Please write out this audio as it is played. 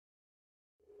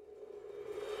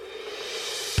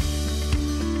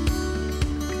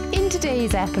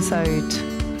today's episode?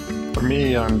 For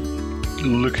me, I'm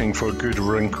looking for good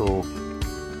wrinkle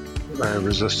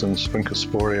resistance,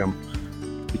 Sporium,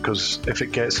 because if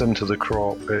it gets into the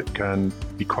crop, it can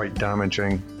be quite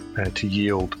damaging to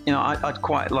yield. You know, I'd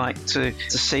quite like to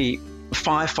see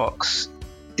Firefox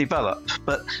develop,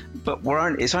 but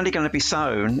it's only going to be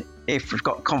sown if we've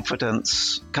got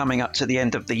confidence coming up to the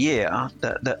end of the year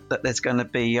that there's going to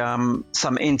be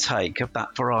some intake of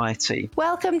that variety.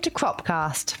 Welcome to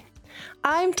Cropcast.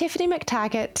 I'm Tiffany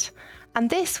McTaggart, and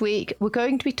this week we're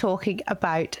going to be talking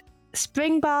about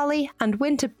spring barley and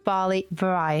winter barley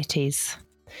varieties.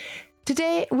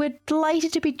 Today we're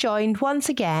delighted to be joined once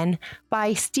again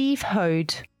by Steve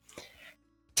Hode,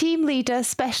 team leader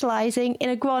specialising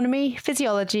in agronomy,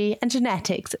 physiology and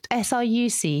genetics at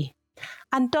SRUC,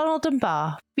 and Donald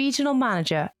Dunbar, regional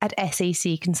manager at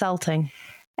SAC Consulting.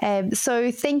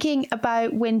 So thinking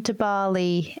about winter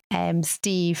barley,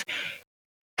 Steve,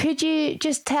 could you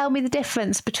just tell me the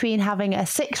difference between having a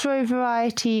 6-row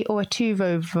variety or a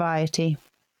 2-row variety?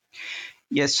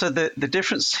 Yes, so the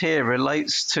difference here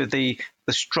relates to the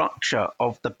structure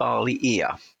of the barley ear.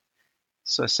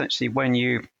 So essentially, when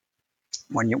you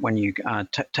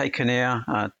take an ear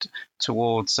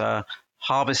towards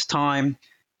harvest time,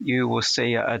 you will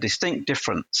see a distinct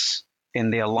difference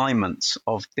in the alignment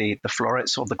of the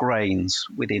florets or the grains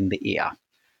within the ear.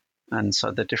 And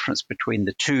so the difference between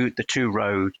the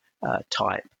two-row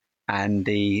type and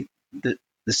the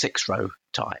 6-row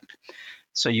type.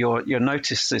 So you'll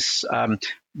notice this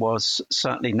was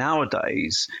certainly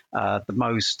nowadays the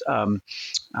most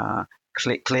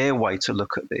clear way to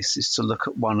look at this is to look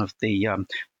at one of the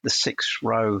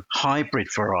 6-row hybrid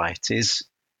varieties,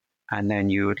 and then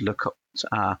you would look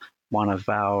at one of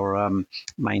our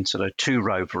main sort of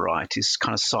 2-row varieties,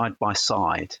 kind of side by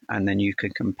side, and then you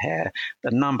can compare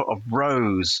the number of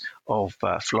rows of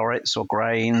florets or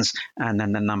grains, and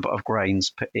then the number of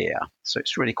grains per ear. So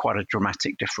it's really quite a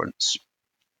dramatic difference.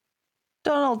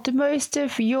 Donald, do most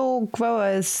of your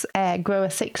growers grow a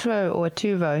 6-row or a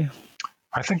 2-row?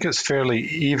 I think it's fairly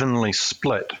evenly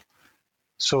split.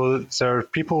 So there are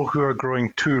people who are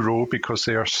growing 2-row because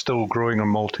they are still growing a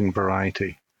malting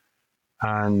variety.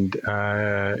 And,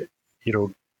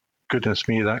 goodness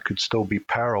me, that could still be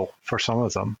peril for some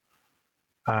of them.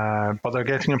 But they're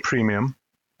getting a premium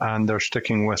and they're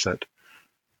sticking with it.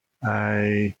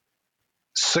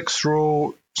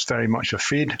 6-row is very much a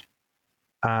feed,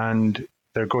 and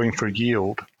they're going for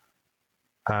yield.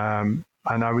 And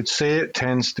I would say it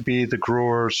tends to be the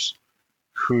growers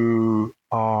who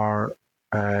are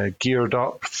geared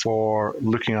up for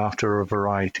looking after a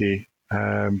variety,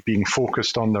 being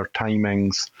focused on their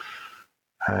timings,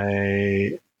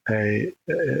 or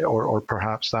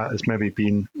perhaps that has maybe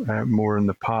been more in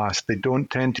the past. They don't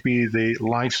tend to be the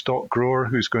livestock grower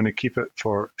who's going to keep it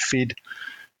for feed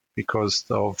because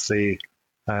of the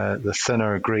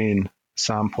thinner grain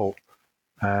sample.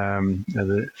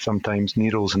 Sometimes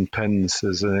needles and pins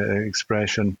is an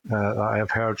expression that I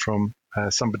have heard from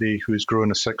somebody who's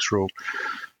grown a 6-row.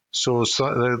 So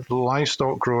the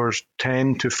livestock growers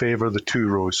tend to favour the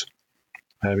 2-rows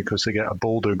because they get a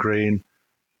bolder grain,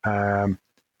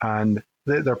 and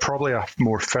they're probably a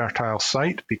more fertile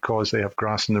site because they have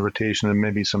grass in the rotation and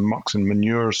maybe some mucks and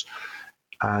manures,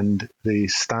 and the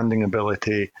standing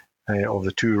ability of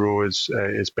the 2-row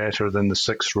is better than the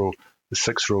 6-row. The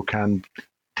 6-row can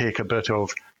take a bit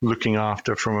of looking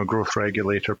after from a growth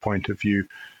regulator point of view.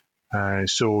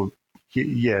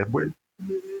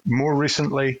 More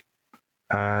recently,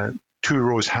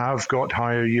 2-rows have got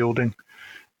higher yielding,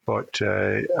 but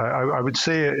I would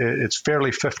say it's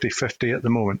fairly 50-50 at the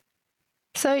moment.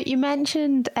 So you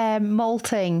mentioned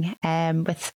malting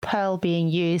with pearl being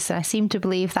used, and I seem to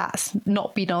believe that's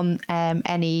not been on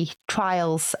any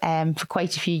trials for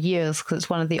quite a few years because it's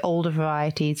one of the older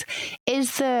varieties.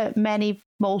 Is there many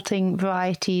malting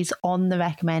varieties on the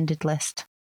recommended list?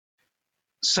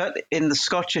 Certainly in the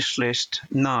Scottish list,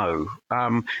 no.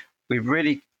 We've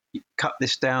really cut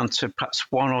this down to perhaps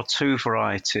 1 or 2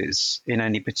 varieties in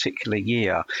any particular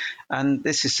year. And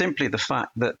this is simply the fact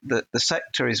that the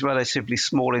sector is relatively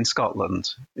small in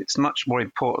Scotland. It's much more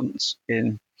important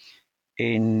in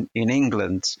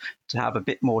England to have a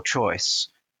bit more choice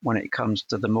when it comes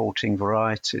to the malting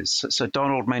varieties. So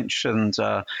Donald mentioned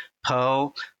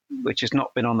Pearl, which has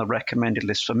not been on the recommended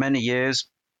list for many years,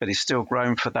 but is still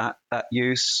grown for that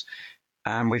use.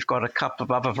 And we've got a couple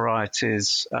of other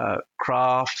varieties,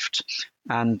 Craft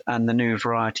and the new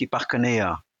variety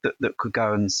Buccaneer, that could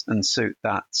go and suit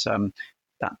that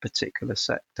particular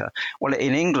sector. Well,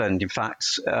 in England, in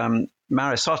fact,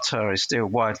 Maris Otter is still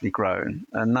widely grown,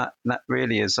 and that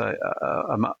really is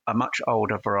a much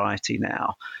older variety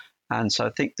now. And so I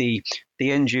think the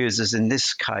end users in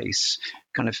this case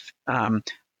kind of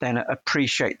then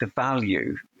appreciate the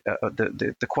value,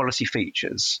 the quality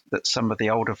features that some of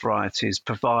the older varieties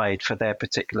provide for their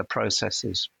particular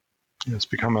processes. It's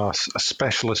become a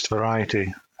specialist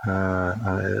variety,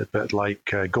 a bit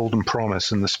like Golden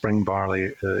Promise in the spring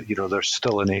barley. There's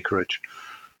still an acreage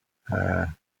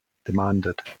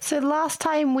demanded. So last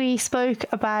time we spoke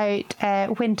about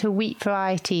winter wheat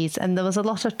varieties, and there was a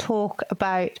lot of talk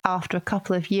about, after a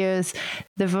couple of years,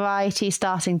 the variety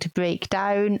starting to break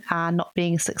down and not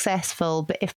being successful.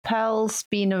 But if Pearl's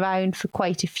been around for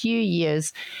quite a few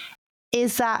years,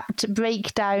 is that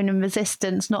breakdown and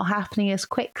resistance not happening as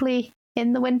quickly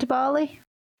in the winter barley?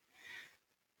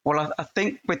 Well, I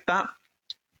think with that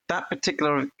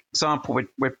particular example,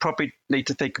 we probably need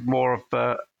to think more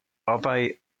of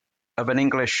an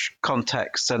English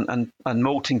context and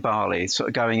malting barley, sort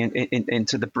of going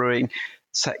into the brewing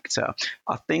sector.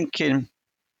 I think in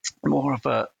more of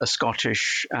a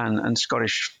Scottish and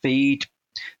Scottish feed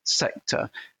sector,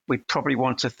 we probably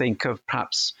want to think of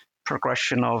perhaps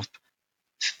progression of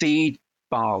feed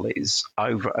barleys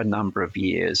over a number of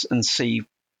years and see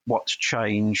what's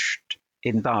changed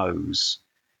in those.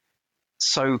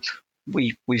 So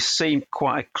we've seen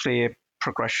quite a clear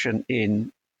progression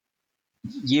in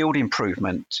yield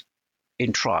improvement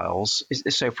in trials.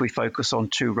 So if we focus on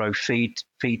two-row feed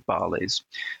barleys,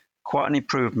 quite an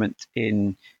improvement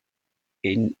in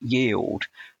yield,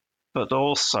 but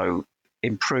also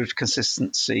improved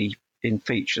consistency in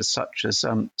features such as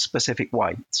specific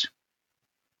weight.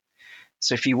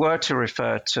 So if you were to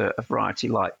refer to a variety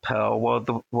like Pearl,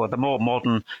 the more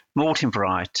modern malting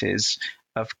varieties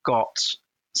have got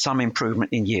some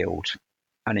improvement in yield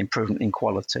and improvement in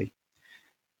quality.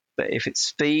 But if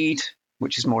it's feed,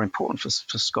 which is more important for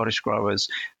Scottish growers,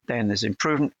 then there's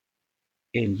improvement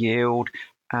in yield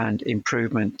and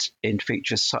improvement in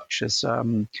features such as,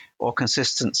 or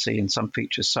consistency in some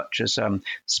features such as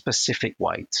specific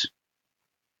weight.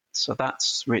 So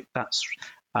that's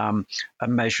a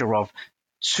measure of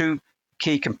two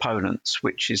key components,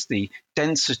 which is the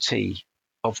density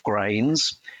of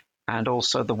grains and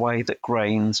also the way that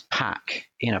grains pack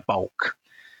in a bulk.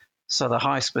 So the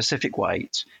high specific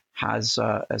weight has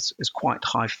quite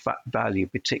high fat value,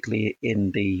 particularly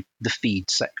in the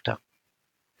feed sector.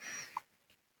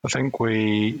 I think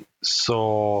we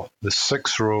saw the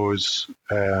 6 rows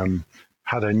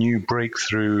had a new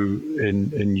breakthrough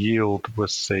in yield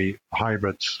with the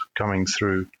hybrids coming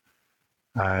through,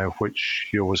 which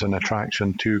was an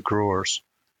attraction to growers.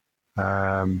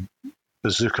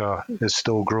 Bazooka is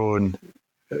still growing.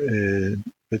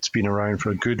 It's been around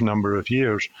for a good number of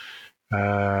years.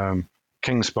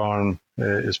 Kingsbarn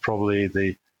is probably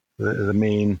the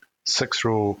main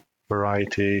 6-row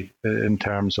variety in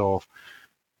terms of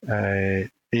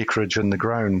acreage in the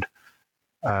ground,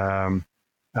 and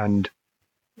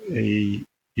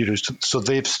so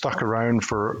they've stuck around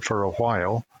for a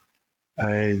while.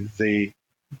 When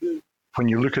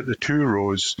you look at the 2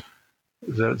 rows,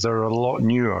 they're a lot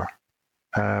newer.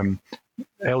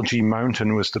 LG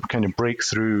Mountain was the kind of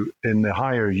breakthrough in the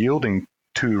higher yielding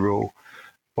 2 row,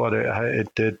 but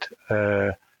it did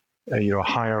a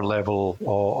higher level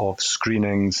of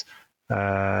screenings,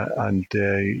 and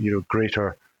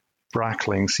greater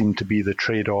brackling seemed to be the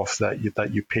trade-off that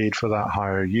you paid for that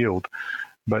higher yield.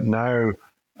 But now,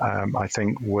 I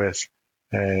think with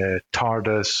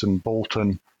Tardis and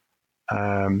Bolton,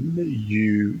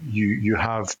 you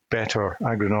have better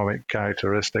agronomic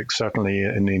characteristics, certainly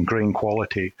in grain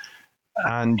quality,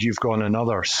 and you've gone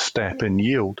another step in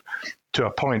yield to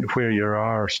a point where you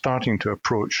are starting to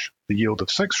approach the yield of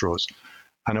 6 rows.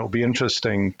 And it'll be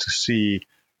interesting to see,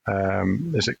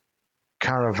 is it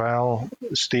Caravel,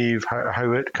 Steve,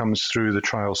 how it comes through the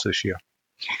trials this year?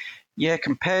 Yeah,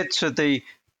 compared to the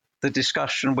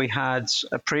discussion we had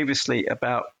previously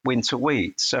about winter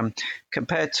wheats,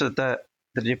 compared to the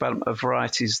development of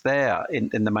varieties there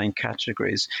in the main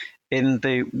categories, in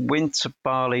the winter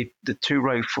barley, the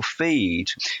 2-row for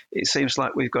feed, it seems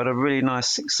like we've got a really nice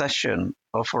succession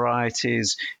of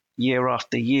varieties year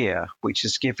after year, which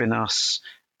has given us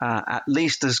at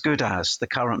least as good as the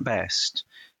current best.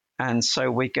 And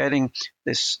so we're getting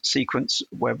this sequence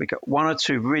where we got 1 or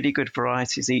 2 really good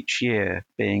varieties each year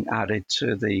being added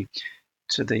to the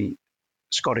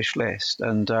Scottish list.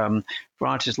 And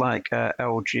varieties like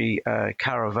LG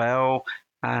Caravel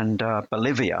and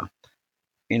Bolivia,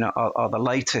 are the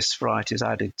latest varieties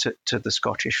added to the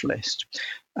Scottish list.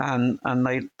 And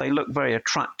they look very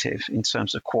attractive in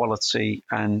terms of quality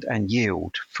and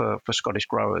yield for Scottish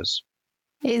growers.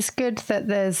 It's good that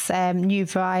there's new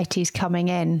varieties coming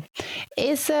in.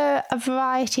 Is there a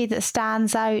variety that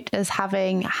stands out as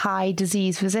having high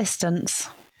disease resistance?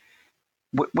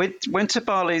 Winter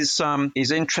barley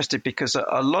is interesting because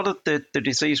a lot of the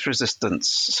disease resistance,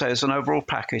 so as an overall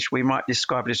package, we might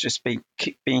describe it as just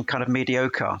being kind of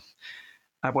mediocre.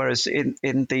 Whereas in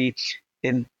the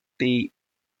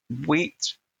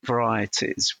wheat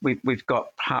varieties, we've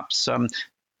got perhaps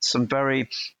some very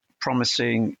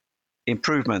promising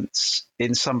improvements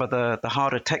in some of the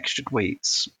harder textured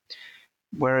wheats.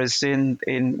 Whereas in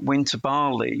winter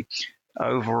barley,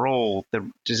 overall,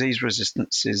 the disease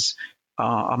resistances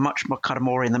are much more kind of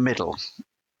more in the middle.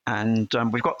 And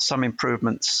we've got some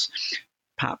improvements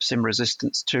perhaps in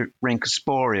resistance to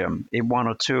Rhynchosporium in one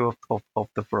or two of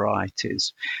the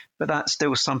varieties. But that's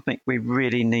still something we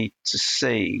really need to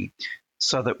see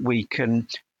so that we can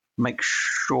make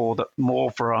sure that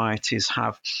more varieties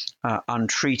have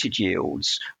untreated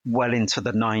yields well into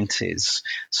the 90s.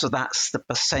 So that's the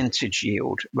percentage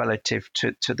yield relative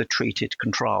to the treated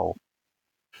control.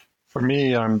 For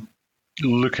me, I'm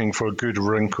looking for good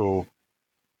Rhyncho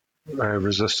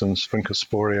resistance,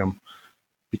 Rhynchosporium,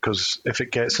 because if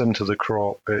it gets into the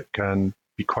crop, it can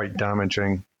be quite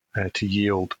damaging to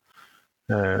yield.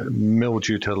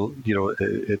 Mildew,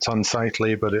 it's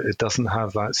unsightly, but it doesn't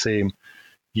have that same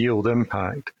yield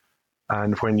impact.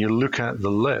 And when you look at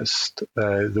the list,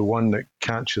 the one that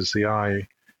catches the eye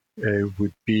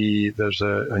would be there's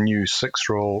a new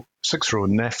six-row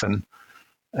Neffen,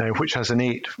 which has an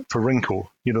 8 for Rhyncho.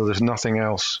 There's nothing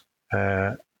else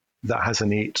that has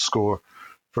an 8 score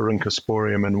for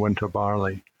Rhynchosporium and winter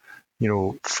barley.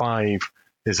 5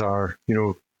 is our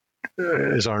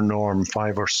norm,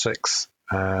 5 or 6.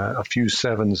 A few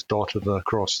 7s dotted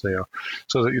across there.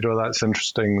 So that's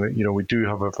interesting that we do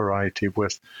have a variety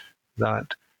with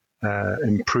that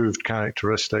improved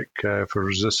characteristic for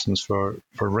resistance for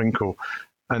Rhyncho.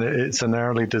 And it's an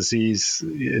early disease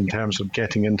in terms of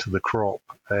getting into the crop.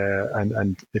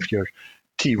 And if your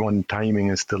T1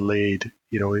 timing is delayed,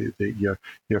 you're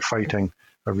fighting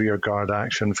a rear guard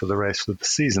action for the rest of the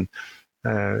season.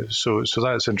 So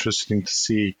that's interesting to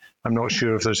see. I'm not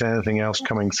sure if there's anything else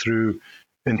coming through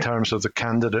in terms of the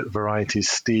candidate varieties,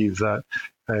 Steve, that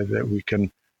we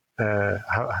can.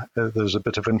 There's a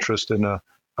bit of interest in a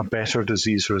better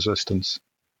disease resistance.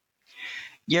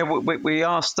 Yeah, we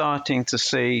are starting to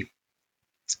see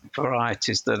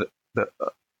varieties that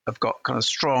have got kind of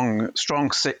strong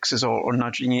 6s or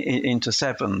nudging into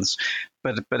 7s,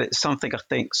 but it's something I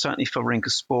think certainly for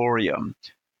Rhynchosporium,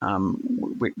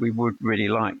 we would really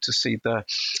like to see the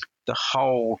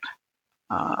whole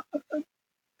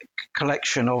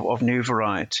collection of new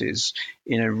varieties,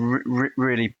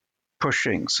 really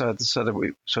pushing so it's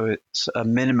a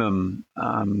minimum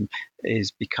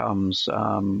becomes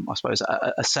I suppose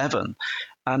a 7,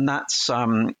 and that's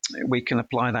we can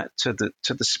apply that to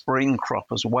the spring crop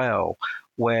as well,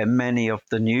 where many of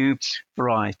the new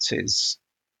varieties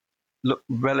look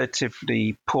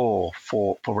relatively poor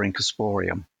for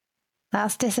Rhynchosporium.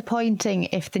 That's disappointing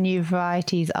if the new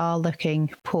varieties are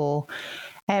looking poor.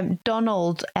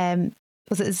 Donald,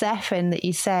 was it Zephyr that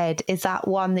you said? Is that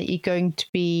one that you're going to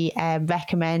be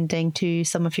recommending to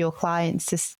some of your clients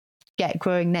to get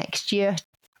growing next year?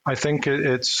 I think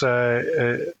it's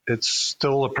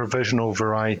still a provisional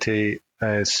variety.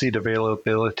 Seed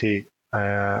availability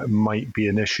might be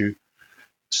an issue.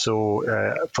 So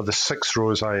for the 6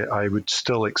 rows, I would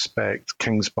still expect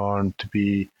Kingsbarn to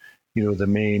be, the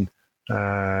main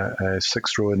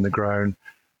 6 row in the ground.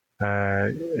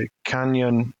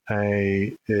 Canyon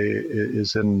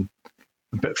is in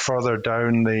a bit further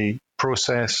down the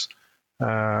process.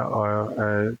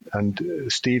 And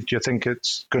Steve, do you think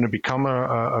it's going to become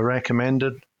a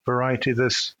recommended variety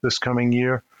this coming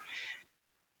year?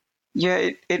 Yeah,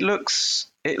 it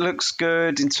looks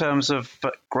good in terms of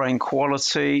grain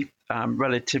quality,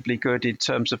 relatively good in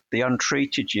terms of the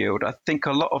untreated yield. I think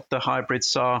a lot of the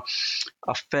hybrids are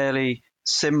fairly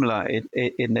similar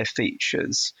in their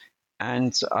features.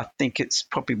 And I think it's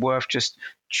probably worth just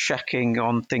checking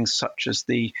on things such as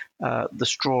the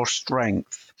straw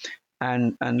strength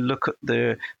and look at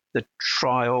the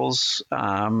trials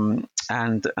and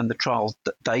the trials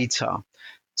data,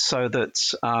 so that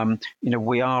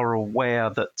we are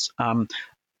aware that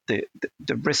the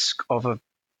risk of a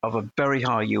very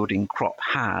high yielding crop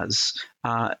has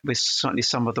with certainly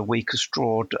some of the weaker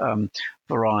strawed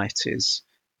varieties.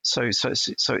 So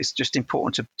it's just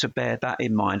important to bear that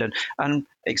in mind, and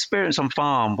experience on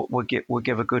farm will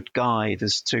give a good guide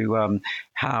as to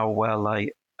how well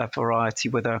a variety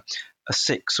with a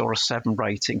 6 or a 7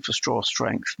 rating for straw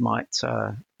strength might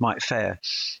fare.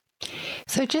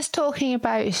 So just talking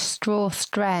about straw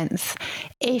strength,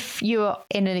 if you're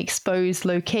in an exposed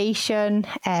location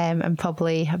and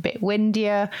probably a bit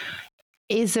windier,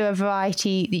 is there a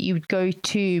variety that you would go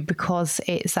to because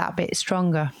it's that bit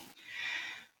stronger?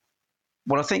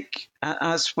 Well, I think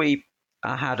as we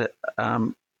had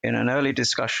in an early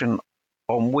discussion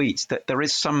on wheat, that there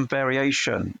is some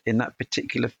variation in that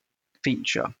particular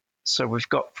feature. So we've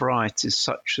got varieties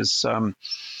such as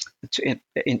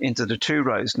into the 2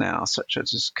 rows now, such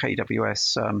as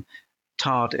KWS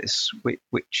TARDIS,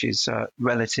 which is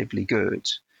relatively good.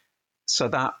 So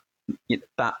that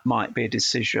might be a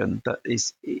decision that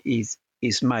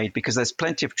is made, because there's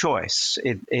plenty of choice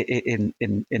in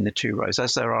the 2 rows,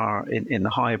 as there are in the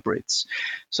hybrids.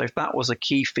 So if that was a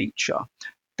key feature,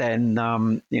 then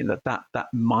that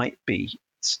might be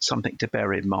something to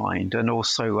bear in mind. And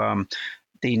also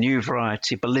the new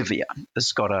variety Bolivia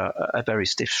has got a very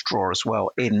stiff straw as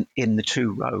well in the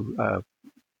 2 row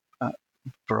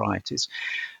varieties.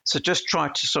 So just try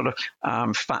to sort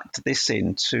of factor this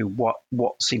into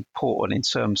what's important in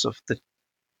terms of the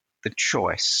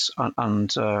choice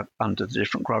under the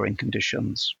different growing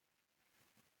conditions.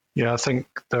 Yeah, I think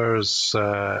there's,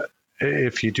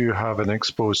 if you do have an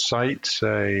exposed site,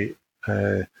 say,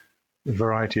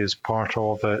 variety is part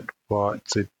of it, but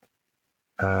the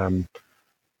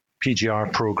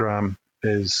PGR program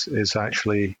is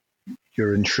actually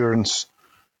your insurance,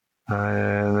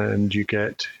 and you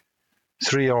get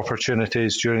 3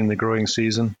 opportunities during the growing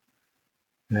season.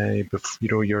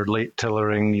 Your late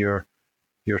tillering, your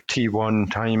T1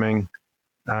 timing,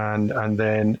 and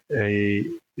then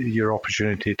your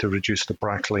opportunity to reduce the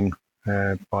brackling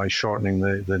by shortening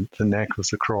the neck of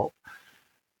the crop.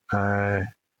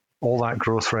 All that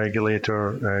growth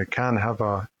regulator can have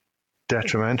a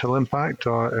detrimental impact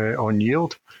on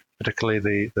yield,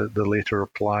 particularly the later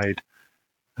applied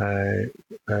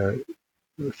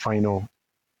final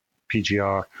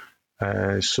PGR.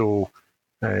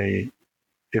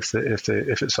 If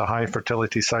it's a high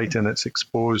fertility site and it's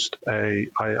exposed, I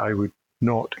would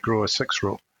not grow a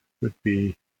 6-row. Would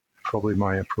be probably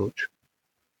my approach.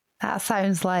 That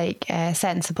sounds like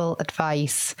sensible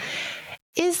advice.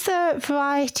 Is there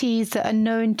varieties that are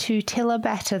known to tiller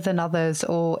better than others,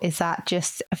 or is that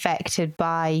just affected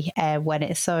by when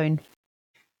it's sown?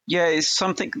 Yeah, it's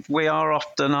something we are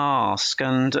often asked,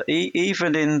 and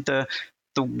even in the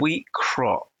wheat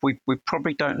crop, we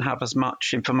probably don't have as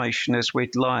much information as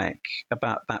we'd like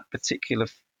about that particular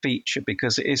feature,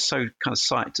 because it is so kind of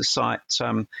site to site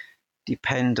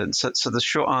dependent. So the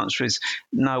short answer is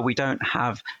no, we don't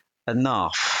have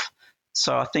enough.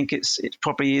 So I think it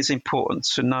probably is important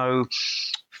to know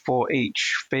for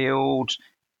each field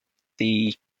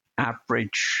the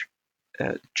average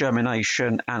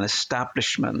germination and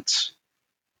establishment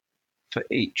for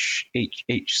each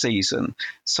season,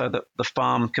 so that the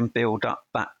farm can build up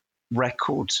that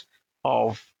record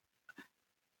of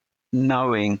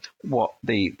knowing what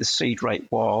the seed rate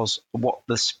was, what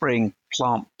the spring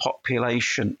plant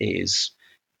population is,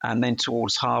 and then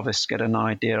towards harvest get an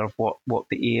idea of what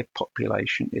the ear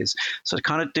population is. So to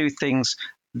kind of do things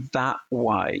that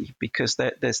way, because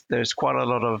there's quite a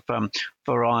lot of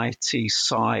variety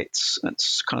sites and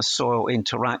kind of soil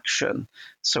interaction.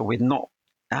 So we're not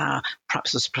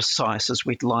perhaps as precise as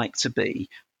we'd like to be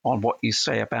on what you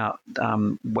say about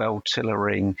well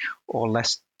tillering or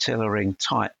less tillering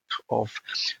type of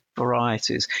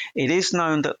varieties. It is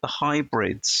known that the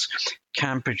hybrids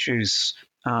can produce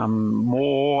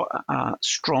more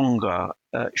stronger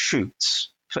shoots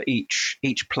for each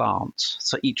plant,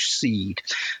 so each seed.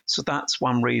 So that's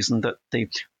one reason that the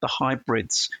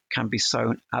hybrids can be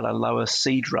sown at a lower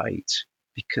seed rate,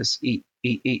 because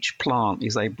each plant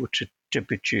is able to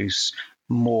produce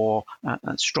more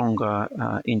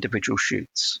stronger individual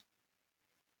shoots.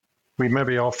 We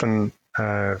maybe often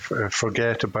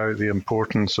forget about the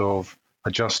importance of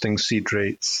adjusting seed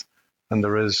rates, and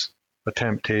there is a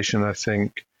temptation, I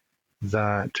think,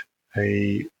 that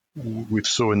we've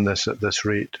sown this at this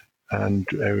rate, and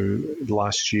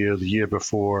last year, the year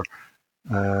before,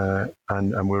 and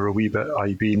we're a wee bit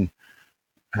IBing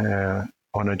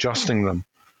on adjusting them.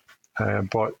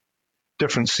 But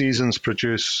different seasons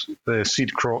produce the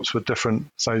seed crops with different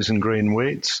 1,000 grain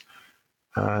weights,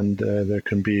 and there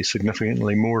can be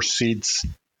significantly more seeds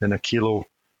in a kilo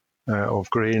of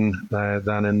grain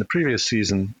than in the previous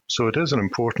season. So it is an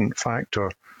important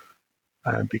factor,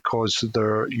 because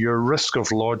your risk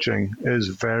of lodging is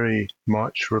very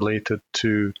much related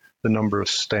to the number of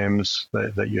stems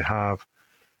that you have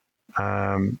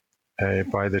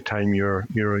by the time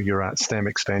you're at stem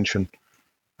extension.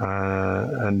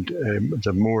 and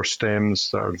the more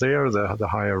stems that are there, the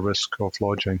higher risk of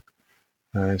lodging.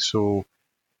 So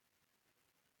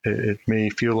it may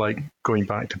feel like going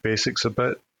back to basics a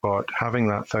bit, but having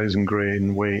that 1,000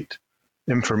 grain weight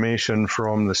information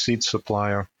from the seed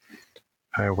supplier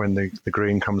when the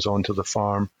grain comes onto the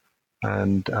farm,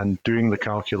 and doing the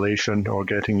calculation or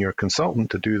getting your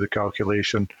consultant to do the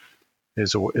calculation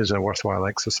is a worthwhile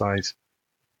exercise.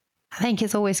 I think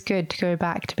it's always good to go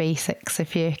back to basics.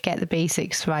 If you get the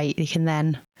basics right, you can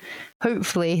then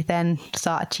hopefully then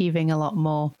start achieving a lot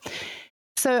more.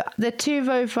 So the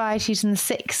 2-row varieties and the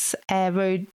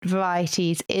 6-row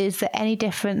varieties, is there any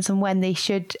difference in when they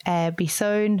should be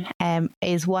sown?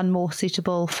 Is one more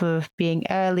suitable for being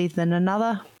early than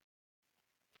another?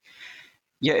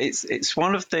 Yeah, it's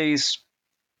one of these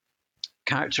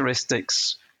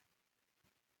characteristics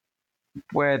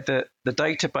where the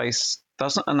database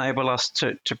doesn't enable us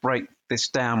to break this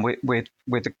down with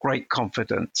a great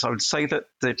confidence. I would say that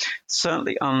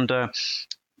certainly under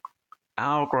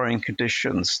our growing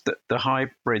conditions, that the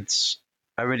hybrids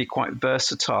are really quite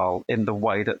versatile in the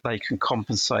way that they can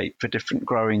compensate for different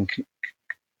growing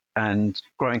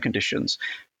conditions,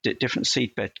 different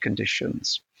seedbed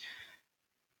conditions.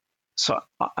 So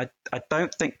I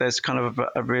don't think there's kind of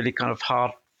a really kind of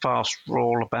hard, fast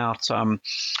rule about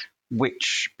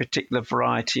which particular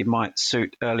variety might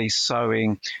suit early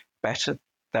sowing better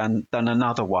than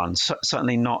another one.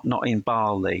 Certainly not in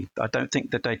barley. I don't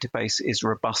think the database is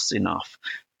robust enough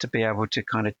to be able to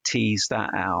kind of tease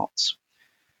that out.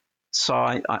 So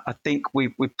I think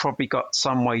we've probably got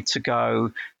some way to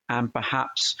go, and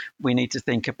perhaps we need to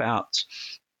think about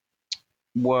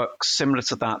work similar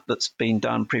to that's been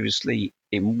done previously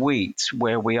in wheat,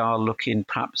 where we are looking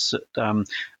perhaps at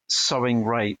sowing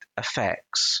rate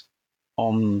effects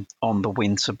on the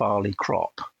winter barley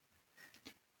crop.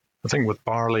 I think with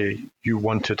barley, you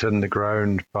want it in the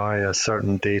ground by a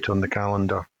certain date on the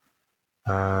calendar.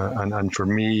 And for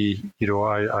me,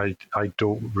 I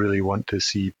don't really want to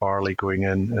see barley going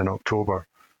in October.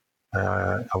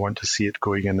 I want to see it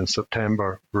going in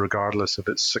September, regardless if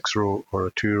it's 6-row or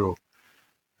a 2-row,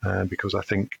 because I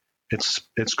think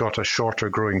it's got a shorter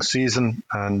growing season,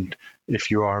 and if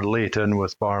you are late in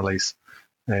with barleys,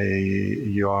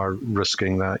 you are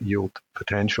risking that yield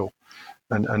potential.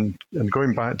 And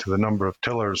going back to the number of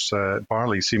tillers,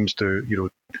 barley seems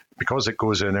to, because it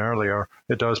goes in earlier,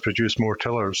 it does produce more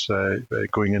tillers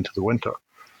going into the winter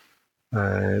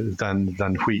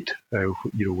than wheat.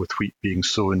 With wheat being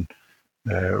sown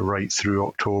right through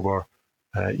October,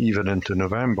 even into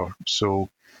November. So,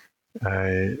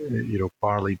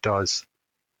 barley does,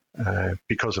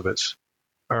 because of its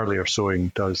earlier sowing,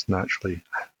 does naturally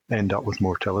end up with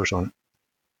more tillers on it.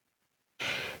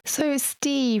 So,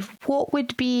 Steve, what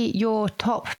would be your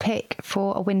top pick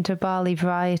for a winter barley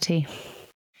variety?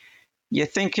 You're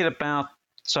thinking about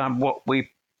what we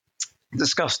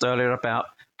discussed earlier about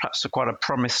perhaps quite a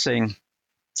promising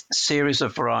series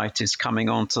of varieties coming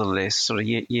onto the list sort of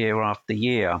year after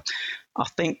year. I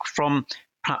think from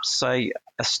perhaps, say,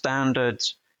 a standard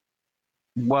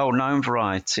well-known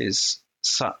varieties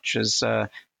such as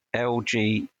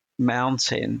LG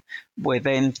Mountain, we're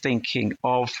then thinking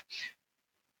of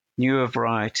newer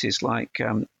varieties like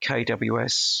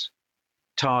KWS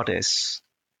Tardis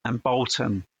and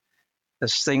Bolton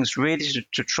as things really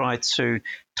to try to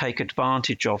take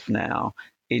advantage of now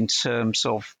in terms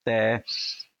of their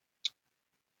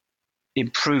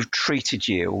improved treated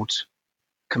yield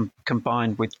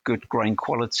combined with good grain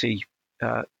quality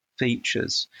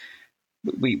features.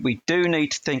 We do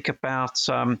need to think about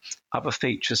other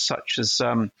features such as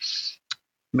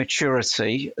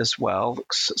maturity as well.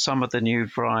 Some of the new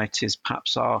varieties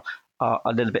perhaps are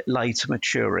a little bit later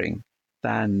maturing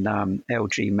than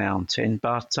LG Mountain,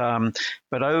 but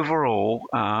overall,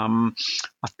 I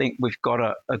think we've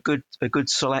got a good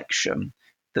selection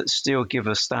that still give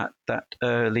us that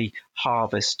early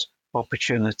harvest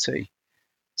opportunity.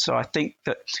 So I think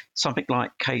that something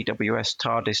like KWS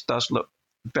Tardis does look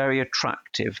very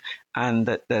attractive, and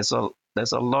that there's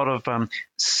a lot of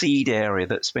seed area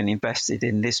that's been invested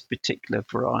in this particular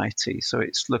variety. So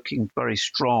it's looking very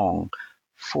strong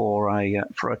for a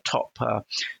top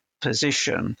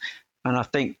position, and I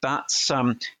think that's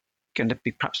going to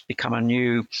perhaps become a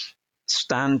new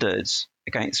standard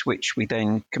against which we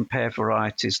then compare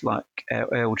varieties like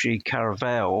LG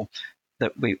Caravelle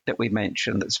that we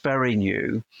mentioned, that's very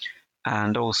new,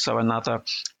 and also another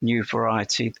new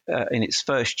variety in its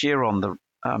second year on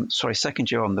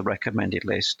the recommended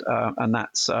list, and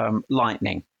that's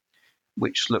Lightning,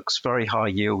 which looks very high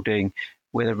yielding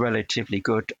with a relatively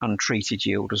good untreated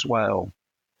yield as well.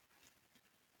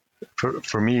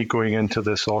 for me, going into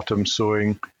this autumn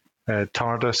sowing,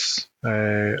 Tardis,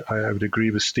 I would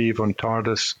agree with Steve on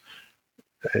Tardis.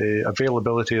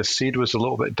 Availability of seed was a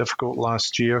little bit difficult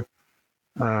last year,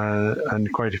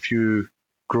 and quite a few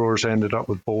growers ended up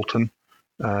with Bolton.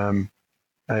 So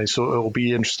it'll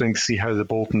be interesting to see how the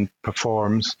Bolton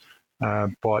performs.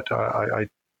 But I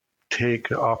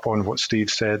take up on what Steve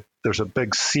said. There's a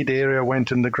big seed area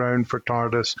went in the ground for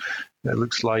Tardis. It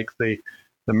looks like the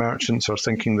merchants are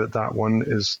thinking that one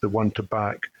is the one to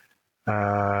back.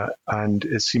 And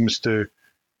it seems to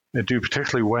do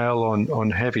particularly well on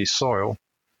heavy soil.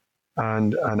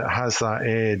 And it has that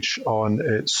edge on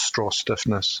its straw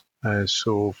stiffness.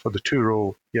 So for the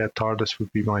 2-row, Tardis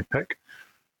would be my pick.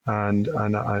 And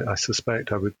I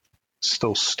suspect I would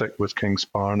still stick with King's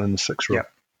Barn in the 6-row.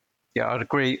 Yeah, I'd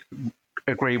agree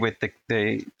with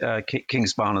the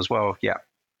King's Barn as well. Yeah.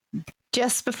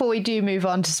 Just before we do move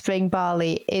on to spring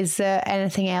barley, is there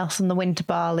anything else on the winter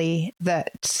barley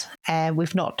that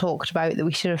we've not talked about that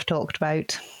we should have talked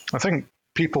about? I think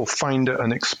people find it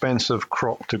an expensive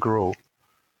crop to grow,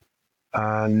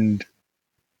 and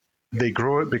they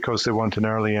grow it because they want an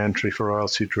early entry for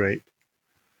oilseed rape.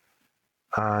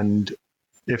 And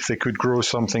if they could grow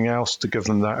something else to give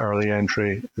them that early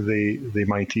entry, they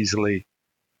might easily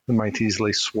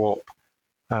swap.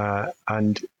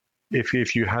 And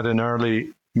if you had an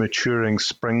early maturing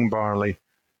spring barley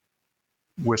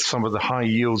with some of the high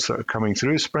yields that are coming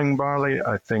through spring barley,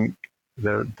 I think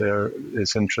there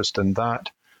is interest in that.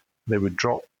 They would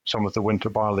drop some of the winter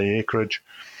barley acreage.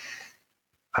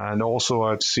 And also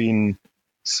I've seen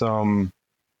some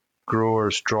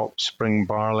growers drop spring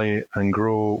barley and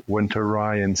grow winter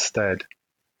rye instead.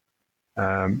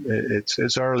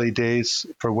 It's early days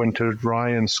for winter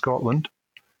rye in Scotland,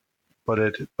 but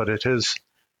it is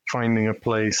finding a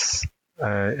place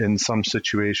in some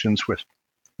situations with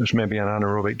there's maybe an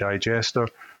anaerobic digester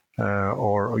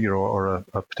or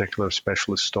a particular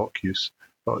specialist stock use.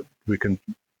 But we can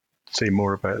say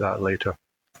more about that later.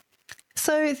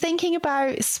 So thinking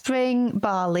about spring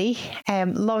barley,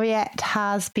 Laureate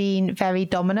has been very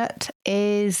dominant.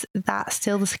 Is that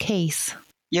still the case?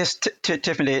 Yes,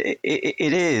 Tiffany,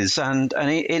 it is. And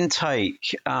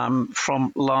intake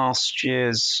from last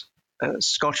year's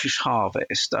Scottish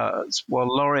harvest,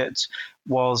 Laureate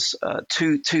was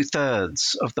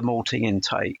two-thirds of the malting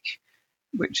intake,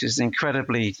 which is an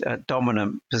incredibly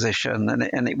dominant position.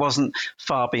 And it wasn't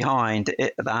far behind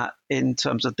that in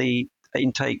terms of the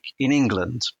intake in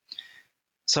England.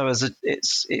 So as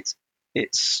its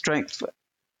strength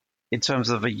in terms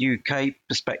of a UK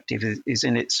perspective is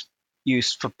in its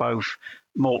use for both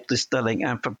malt distilling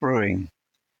and for brewing.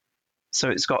 So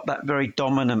it's got that very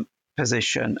dominant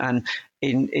position. And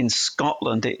in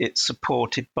Scotland, it's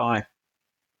supported by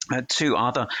two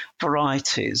other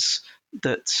varieties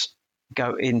that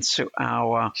go into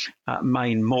our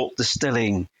main malt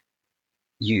distilling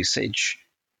usage.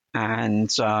 And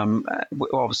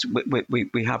obviously,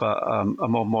 we have a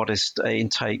more modest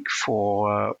intake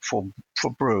for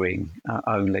brewing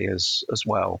only as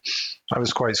well. I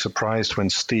was quite surprised when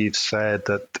Steve said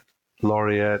that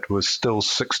Laureate was still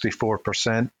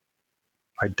 64%.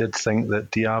 I did think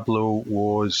that Diablo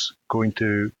was going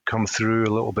to come through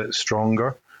a little bit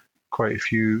stronger. Quite a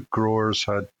few growers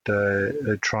had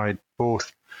tried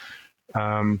both.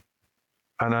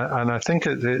 And I think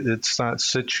it's that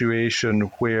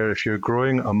situation where if you're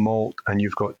growing a malt and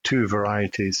you've got two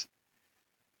varieties,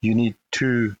 you need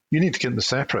to keep them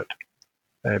separate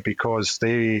because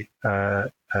the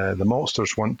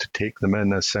maltsters want to take them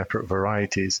in as separate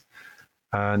varieties.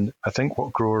 And I think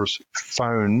what growers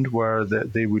found were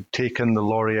that they would take in the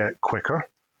Laureate quicker.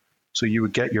 So you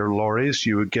would get your lorries,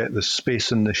 you would get the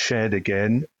space in the shed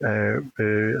again.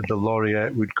 The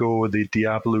Laureate would go, the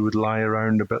Diablo would lie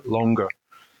around a bit longer.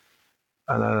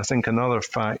 And I think another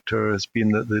factor has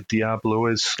been that the Diablo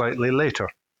is slightly later.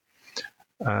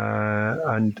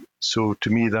 And so to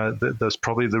me, that's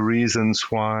probably the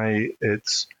reasons why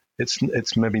it's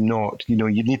maybe not. You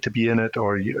need to be in it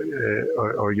or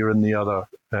you're in the other.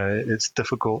 It's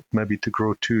difficult maybe to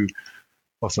grow two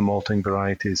of the malting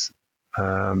varieties.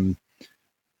 And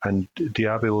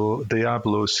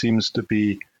Diablo seems to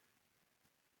be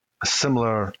a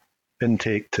similar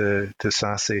intake to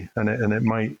Sassy, and it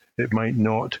might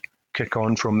not kick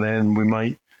on from then. We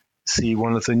might see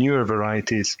one of the newer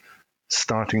varieties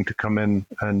starting to come in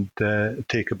and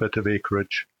take a bit of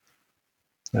acreage.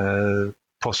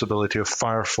 Possibility of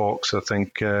Firefox, I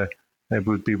think, it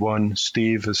would be one.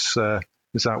 Steve, is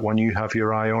that one you have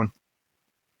your eye on?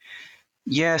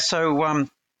 Yeah, so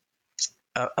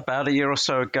about a year or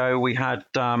so ago, we had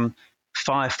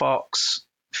Firefox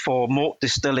for malt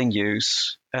distilling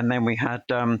use, and then we had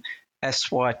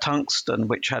SY Tungsten,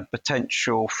 which had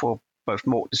potential for both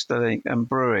malt distilling and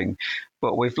brewing.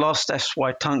 But we've lost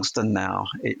SY Tungsten now.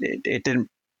 It didn't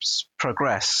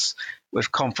progress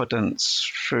with confidence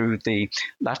through the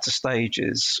latter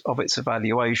stages of its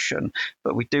evaluation.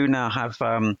 But we do now have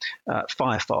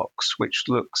Firefox, which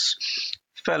looks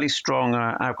fairly strong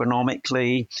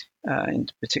agronomically,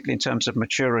 particularly in terms of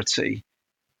maturity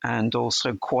and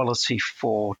also quality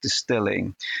for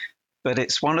distilling. But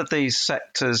it's one of these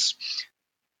sectors,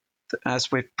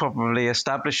 as we're probably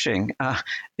establishing,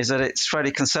 is that it's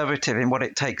fairly conservative in what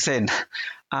it takes in.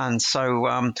 And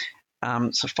so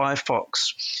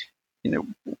Firefox,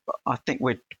 I think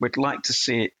we'd like to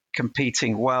see it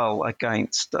competing well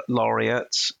against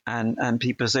Laureate and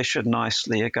be positioned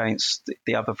nicely against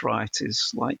the other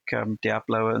varieties like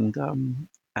Diablo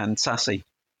and Sassy.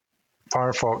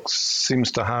 Firefox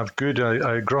seems to have good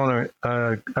agronomic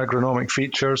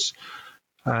features,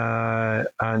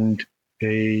 and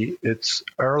it's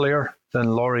earlier than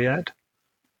Laureate,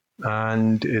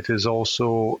 and it is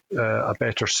also a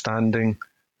better standing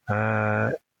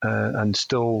and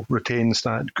still retains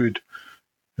that good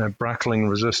brackling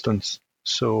resistance.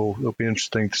 So it'll be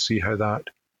interesting to see how that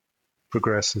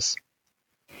progresses.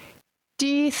 Do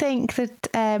you think that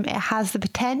it has the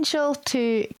potential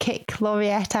to kick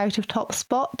Laureate out of top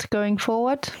spot going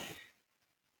forward?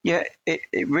 Yeah,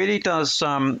 it really does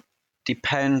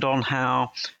depend on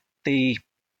how the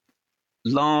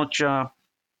larger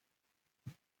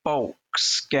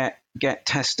bulks get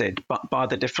tested by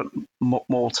the different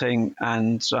malting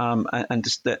and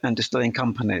distilling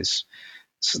companies.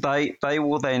 So they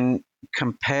will then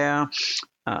compare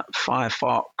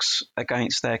Firefox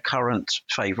against their current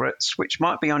favourites, which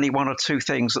might be only one or two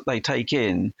things that they take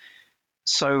in.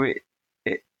 So it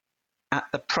at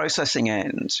the processing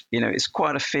end, it's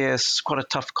quite a fierce, quite a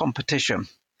tough competition,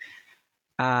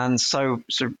 and so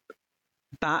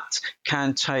that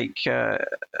can take a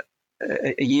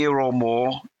year or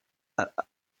more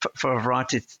for a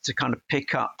variety to kind of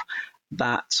pick up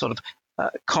that sort of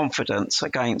confidence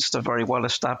against a very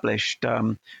well-established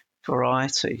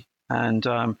variety. And,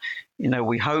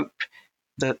 we hope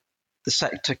that the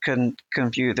sector can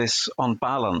view this on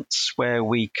balance, where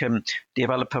we can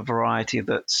develop a variety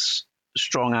that's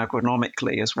strong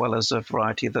agronomically as well as a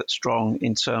variety that's strong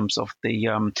in terms of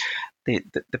the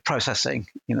processing,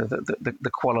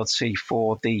 the quality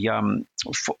for the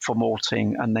for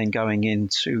malting and then going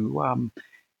into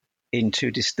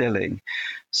distilling.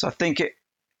 So I think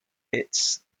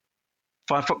it's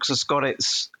Firefox has got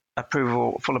its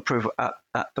full approval at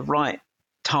the right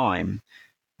time,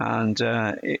 and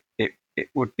it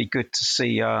would be good to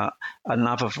see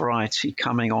another variety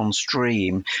coming on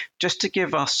stream, just to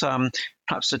give us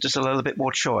perhaps just a little bit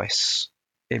more choice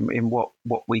in what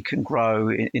we can grow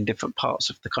in different parts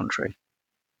of the country.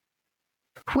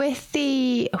 With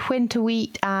the winter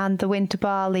wheat and the winter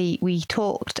barley, we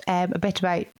talked a bit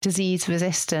about disease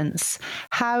resistance.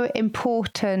 How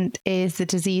important is the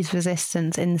disease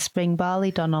resistance in the spring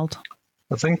barley, Donald?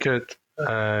 I think it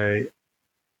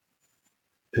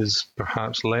is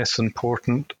perhaps less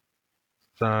important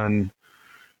than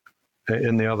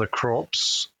in the other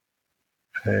crops.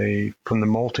 From the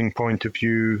malting point of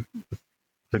view,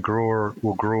 the grower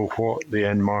will grow what the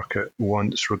end market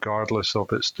wants, regardless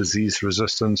of its disease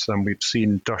resistance. And we've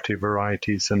seen dirty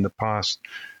varieties in the past,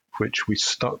 which we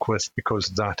stuck with because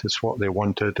that is what they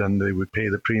wanted and they would pay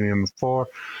the premium for.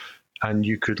 And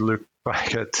you could look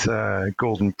back at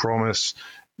Golden Promise.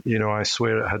 I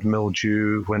swear it had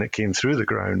mildew when it came through the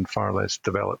ground, far less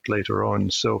developed later on.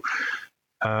 So,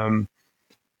 I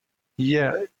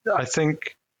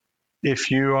think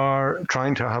if you are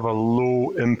trying to have a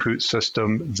low input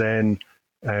system, then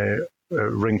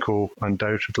wrinkle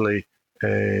undoubtedly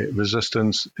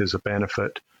resistance is a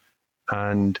benefit.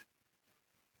 And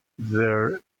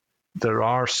there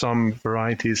are some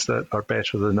varieties that are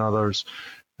better than others.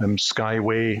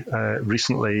 Skyway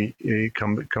recently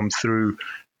come through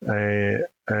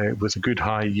with a good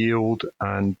high yield,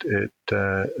 and it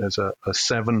is a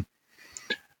 7,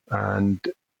 and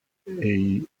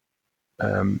a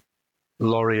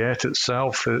Laureate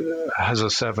itself has a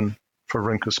 7 for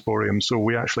Rhynchosporium. So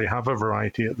we actually have a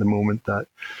variety at the moment that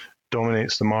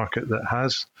dominates the market that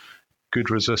has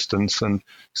good resistance, and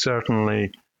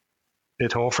certainly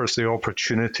it offers the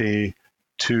opportunity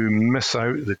to miss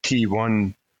out the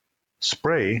T1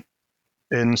 spray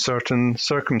in certain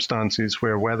circumstances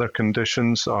where weather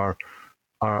conditions are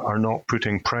not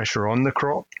putting pressure on the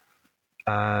crop.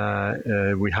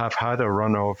 We have had a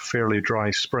run of fairly dry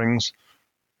springs,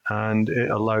 and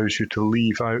it allows you to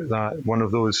leave out that one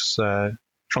of those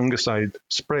fungicide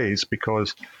sprays,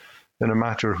 because in a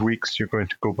matter of weeks, you're going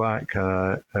to go back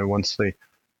once the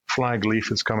flag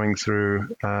leaf is coming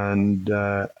through, and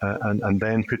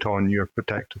then put on your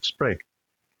protective spray.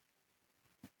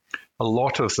 A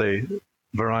lot of the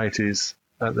varieties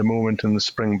at the moment in the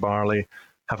spring barley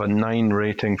have a 9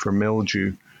 rating for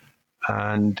mildew,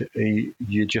 and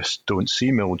you just don't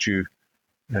see mildew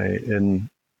in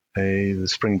the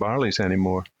spring barleys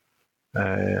anymore.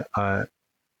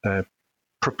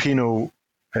 Propino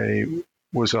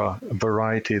was a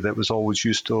variety that was always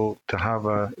used to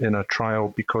have in a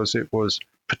trial because it was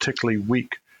particularly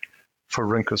weak for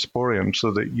rhynchosporium,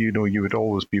 so that you would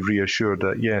always be reassured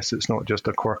that yes, it's not just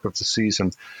a quirk of the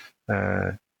season.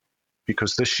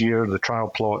 Because this year the trial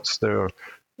plots there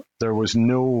was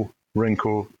no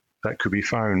rhyncho that could be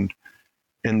found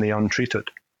in the untreated.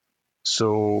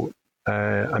 So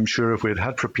I'm sure if we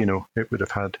had Propino, it would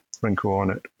have had rhyncho on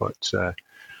it, but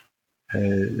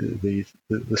the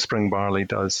spring barley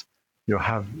does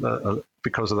have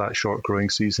because of that short growing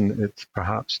season, it's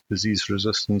perhaps disease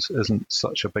resistance isn't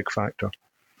such a big factor,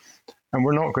 and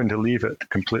we're not going to leave it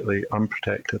completely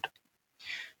unprotected.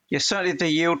 Yes, certainly the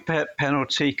yield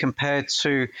penalty compared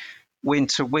to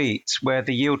winter wheat, where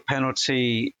the yield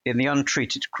penalty in the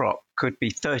untreated crop could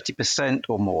be 30%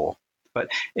 or more, but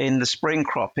in the spring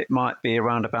crop it might be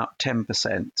around about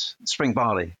 10%. Spring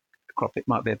barley crop it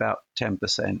might be about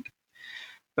 10%.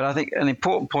 But I think an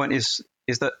important point is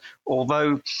that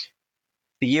although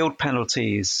the yield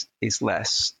penalty is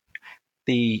less,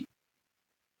 the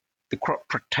crop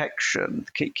protection,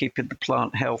 keeping the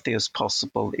plant healthy as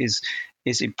possible, is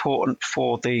important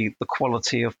for the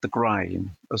quality of the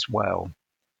grain as well.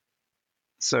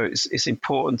 So it's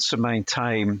important to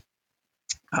maintain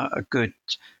a good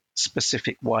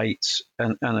specific weight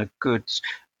and a good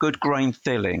grain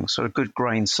filling, so a good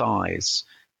grain size.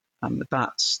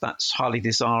 That's highly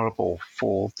desirable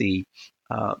for the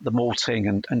malting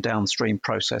and downstream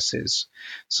processes.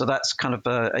 So that's kind of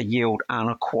a yield and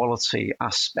a quality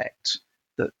aspect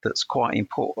that's quite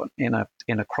important in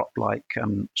a crop like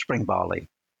spring barley.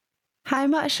 How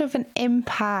much of an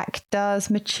impact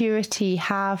does maturity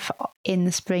have in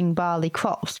the spring barley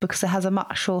crops, because it has a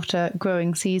much shorter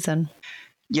growing season?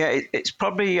 Yeah, it's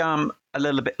probably a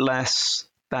little bit less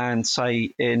than,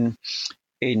 say, in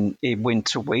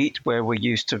winter wheat, where we're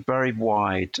used to very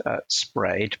wide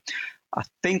spread. I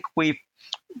think we've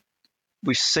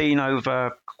seen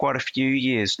over quite a few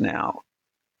years now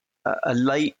a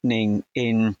lightening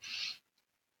in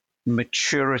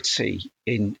maturity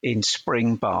in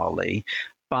spring barley,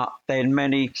 but then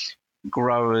many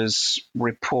growers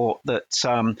report that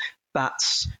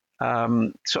that's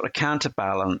sort of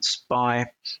counterbalanced by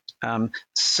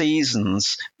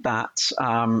seasons that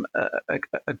are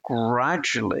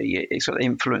gradually sort of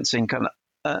influencing kind of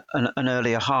an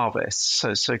earlier harvest.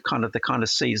 So kind of the kind of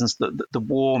seasons that the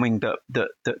warming that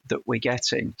we're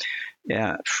getting,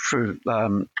 through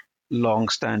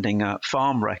long-standing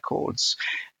farm records,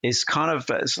 is kind of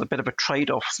it's a bit of a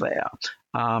trade-off there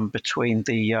between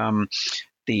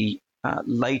the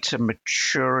later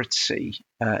maturity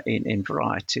in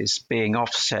varieties being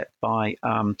offset by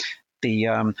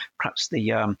perhaps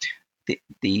the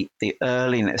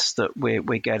earliness that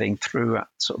we're getting through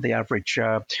sort of the average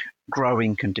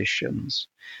growing conditions.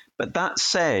 But that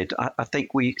said, I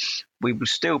think we would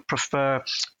still prefer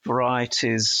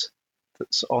varieties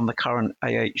that's on the current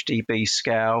AHDB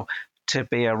scale to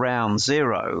be around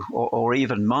 0 or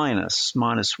even minus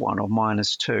 1 or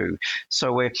 -2.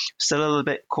 So we're still a little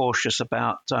bit cautious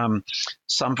about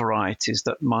some varieties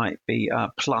that might be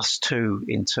 +2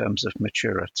 in terms of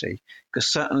maturity, because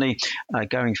certainly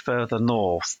going further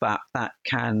north, that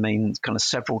can mean kind of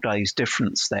several days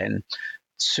difference then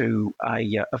to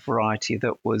a variety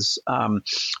that was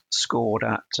scored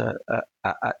at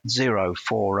 0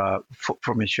 for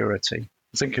maturity.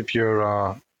 I think if you're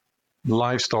a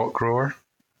livestock grower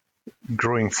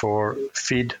growing for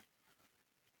feed,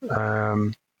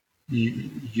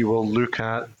 you will look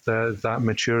at that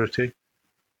maturity.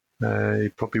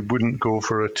 You probably wouldn't go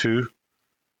for a 2,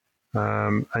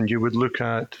 and you would look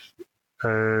at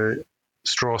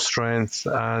straw strength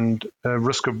and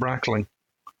risk of brackling.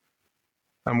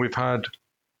 And we've had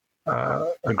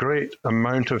a great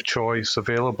amount of choice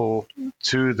available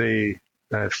to the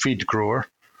feed grower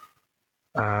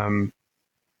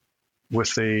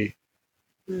with the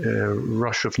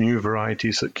rush of new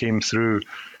varieties that came through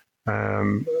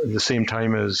the same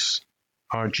time as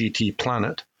RGT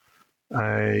Planet.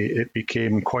 It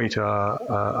became quite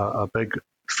a big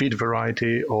feed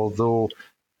variety, although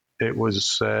it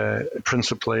was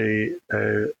principally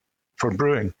for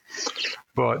brewing.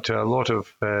 But a lot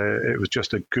of it was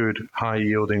just a good high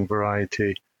yielding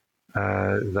variety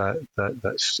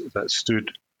that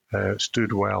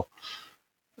stood well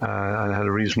and had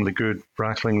a reasonably good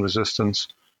brackling resistance.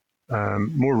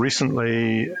 More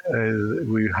recently,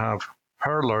 we have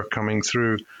Hurler coming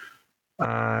through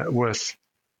with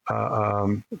a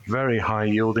very high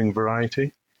yielding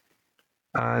variety.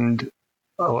 And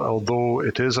although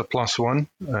it is a +1,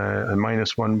 a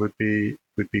 -1 would be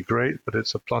great, but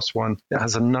it's a +1. It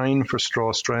has a 9 for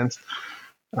straw strength,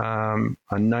 a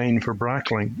 9 for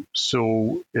brackling.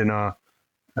 So in a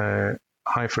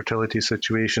high fertility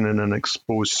situation in an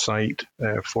exposed site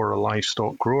for a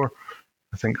livestock grower,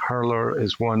 I think Hurler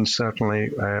is one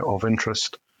certainly of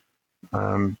interest.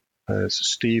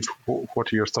 Steve,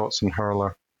 what are your thoughts on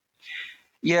Hurler?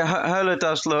 Yeah, Hurler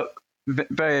does look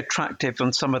very attractive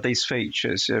on some of these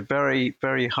features. Very,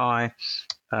 very high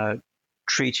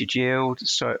treated yield,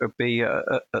 so it would be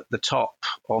at the top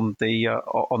on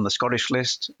the Scottish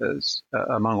list as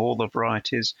among all the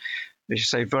varieties. As you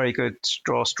say, very good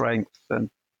straw strength and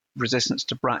resistance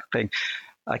to brackling.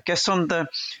 I guess on the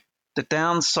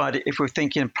downside, if we're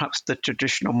thinking perhaps the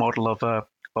traditional model of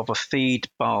a feed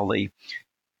barley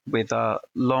with a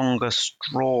longer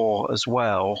straw as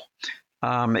well,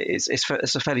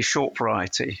 it's a fairly short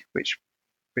variety, which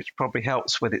probably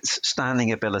helps with its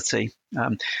standing ability.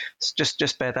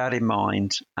 Just bear that in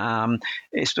mind.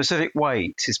 Its specific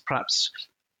weight is perhaps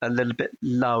a little bit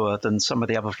lower than some of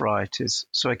the other varieties.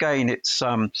 So again, it's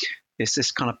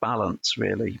this kind of balance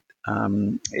really.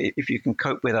 If you can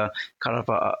cope with a kind of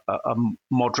a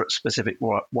moderate specific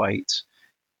weight,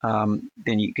 then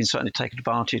you can certainly take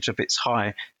advantage of its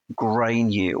high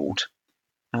grain yield.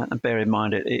 And bear in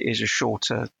mind, it is a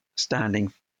shorter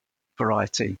standing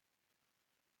variety.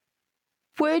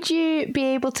 Would you be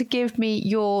able to give me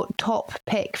your top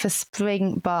pick for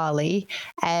spring barley?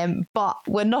 But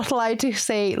we're not allowed to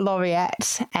say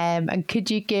laureate. And could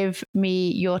you give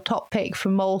me your top pick for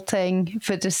malting,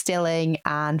 for distilling,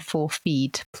 and for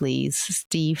feed, please?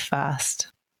 Steve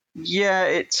first. Yeah,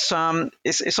 it's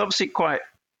obviously quite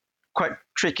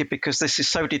tricky because this is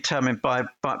so determined by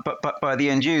the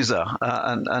end user,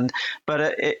 but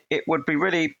it would be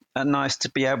really nice to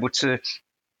be able to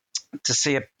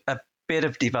see a bit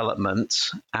of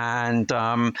development, and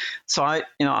so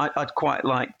I'd quite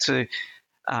like to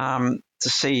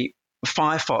see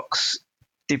Firefox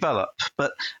develop,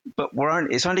 but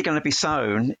it's only going to be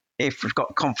sown if we've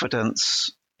got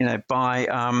confidence, by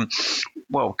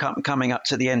coming up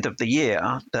to the end of the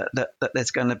year that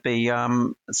there's going to be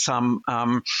some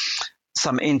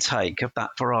intake of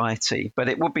that variety. But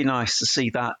it would be nice to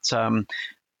see that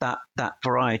that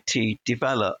variety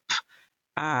develop,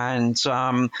 and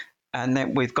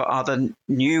then we've got other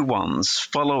new ones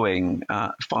following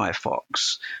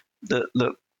Firefox that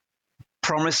look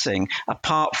promising.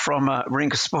 Apart from a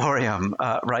Ringosporium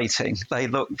rating, they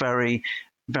look very,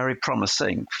 very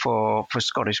promising for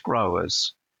Scottish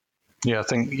growers. Yeah, I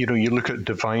think you look at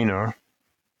Diviner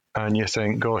and you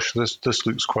think, gosh, this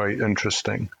looks quite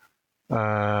interesting.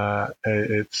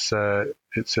 It's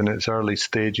in its early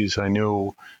stages, I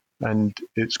know, and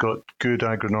it's got good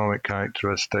agronomic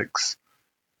characteristics.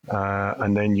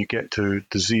 And then you get to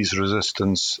disease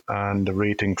resistance, and the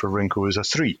rating for Rinko is a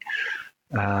 3.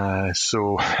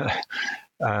 So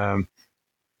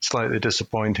slightly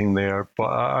disappointing there. But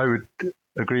I would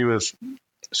agree with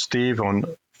Steve on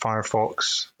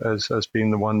Firefox as being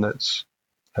the one that's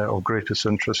of greatest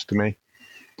interest to me.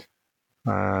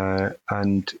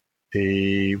 And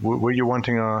were you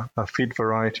wanting a feed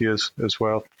variety as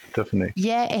well, Tiffany?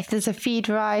 Yeah, if there's a feed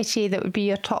variety that would be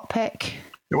your top pick.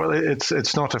 Well,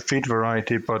 it's not a feed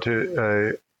variety, but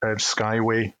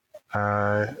Skyway,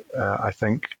 I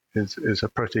think, is a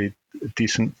pretty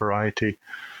decent variety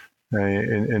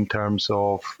in terms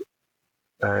of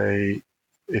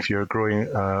if you're growing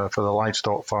for the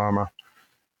livestock farmer.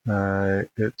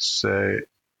 It's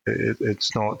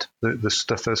not the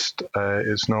stiffest.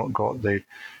 It's not got the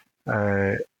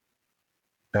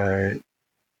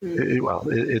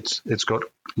it's got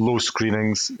low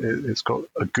screenings. It's got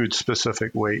a good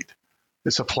specific weight.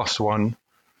 It's a +1,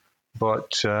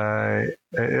 but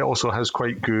it also has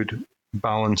quite good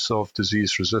balance of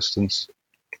disease resistance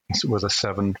with a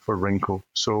 7 for Rinko.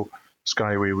 So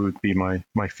Skyway would be my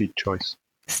feed choice.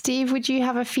 Steve, would you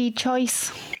have a feed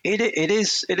choice? It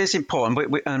is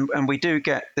important, and we do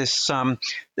get this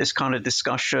this kind of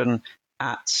discussion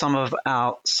at some of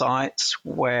our sites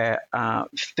where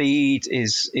feed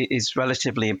is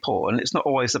relatively important. It's not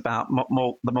always about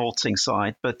the malting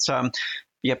side, but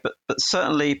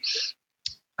certainly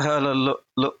Hurler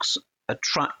looks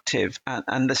attractive,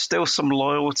 and there's still some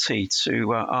loyalty to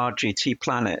RGT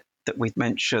Planet that we've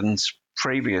mentioned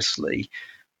previously,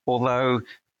 although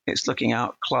it's looking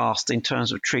outclassed in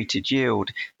terms of treated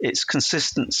yield. Its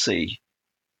consistency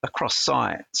across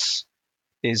sites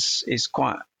is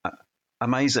quite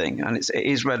amazing, and it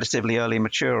is relatively early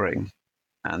maturing.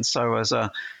 And so it's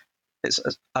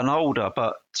an older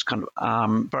but kind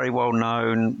of very well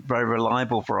known, very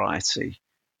reliable variety.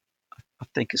 I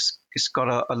think it's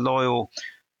got a loyal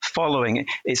following.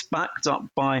 It's backed up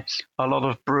by a lot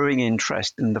of brewing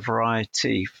interest in the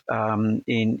variety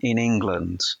in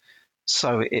England.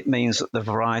 So it means that the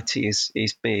variety is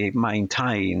being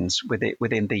maintained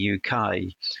within the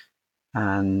UK,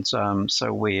 and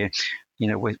so we're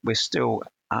still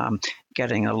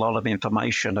getting a lot of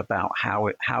information about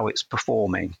how it's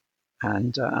performing,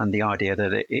 and the idea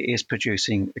that it is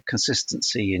producing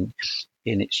consistency in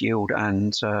its yield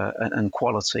and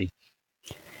quality.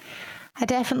 I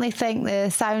definitely think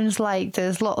there sounds like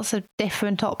there's lots of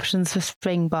different options for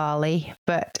spring barley,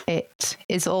 but it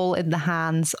is all in the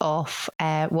hands of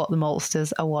what the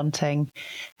maltsters are wanting.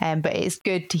 But it's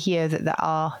good to hear that there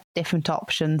are different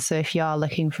options. So if you are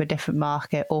looking for a different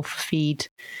market or for feed,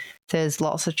 there's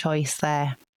lots of choice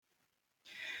there.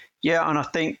 Yeah, and I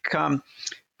think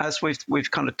as we've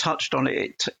kind of touched on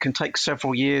it, it can take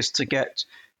several years to get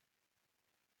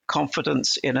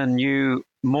confidence in a new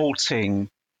malting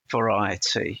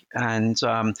variety. And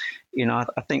I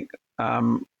think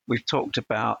we've talked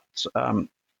about the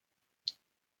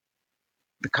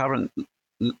current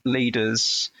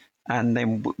leaders, and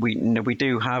then we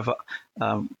do have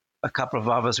a couple of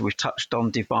others. We've touched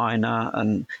on Diviner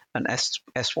and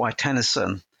SY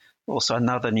Tennyson, also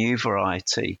another new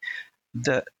variety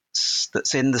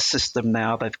that's in the system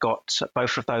now. They've got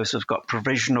both of those have got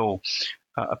provisional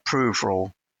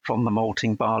approval from the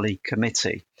Malting Barley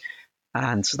Committee.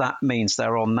 And so that means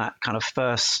they're on that kind of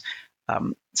first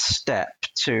step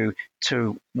to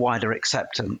wider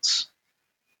acceptance.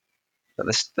 But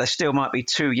they still might be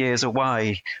 2 years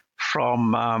away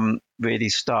from really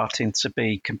starting to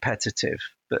be competitive.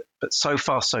 But so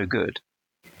far, so good.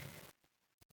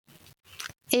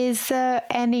 Is there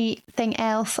anything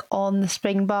else on the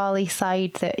spring barley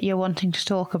side that you're wanting to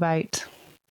talk about?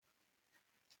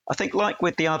 I think, like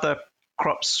with the other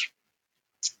crops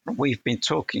we've been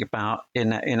talking about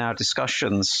in our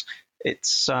discussions,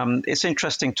 it's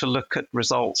interesting to look at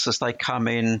results as they come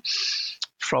in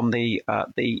from the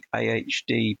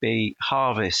AHDB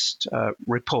harvest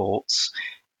reports,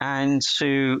 and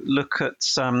to look at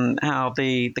how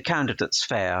the candidates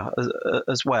fare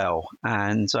as well.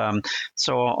 And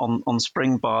so on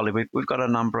spring barley, we've got a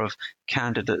number of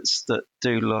candidates that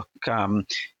do look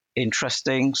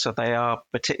interesting. So they are,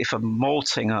 particularly for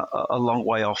malting, a long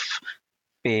way off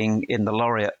being in the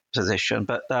laureate position.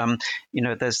 But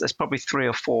there's probably 3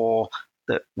 or 4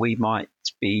 that we might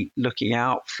be looking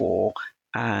out for.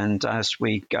 And as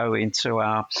we go into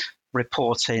our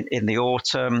reporting in the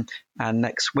autumn and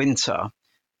next winter,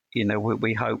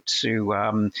 we hope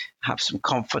to have some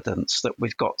confidence that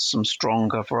we've got some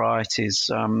stronger varieties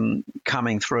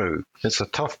coming through. It's a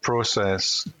tough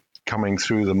process coming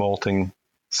through the malting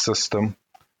system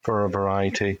for a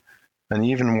variety. And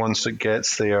even once it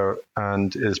gets there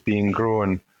and is being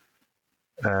grown,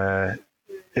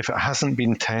 if it hasn't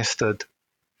been tested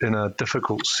in a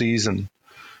difficult season,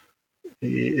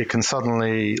 it can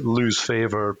suddenly lose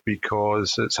favour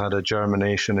because it's had a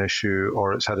germination issue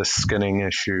or it's had a skinning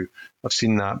issue. I've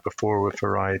seen that before with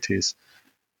varieties.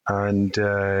 And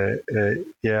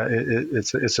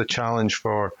it's a challenge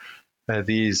for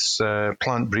these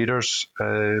plant breeders.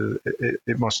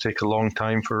 It must take a long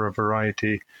time for a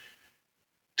variety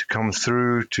to come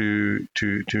through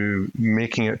to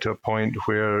making it to a point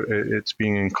where it's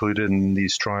being included in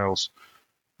these trials,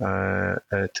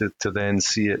 to then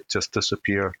see it just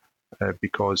disappear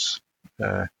because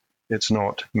it's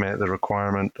not met the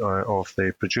requirement of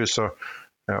the producer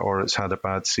or it's had a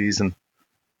bad season.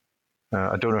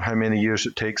 I don't know how many years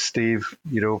it takes, Steve,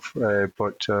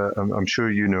 but I'm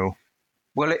sure you know.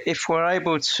 Well, if we're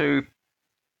able to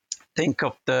think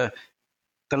of the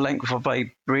length of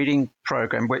a breeding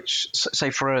program, which, say,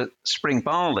 for a spring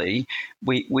barley,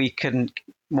 we can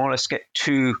more or less get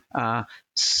 2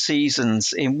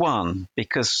 seasons in one,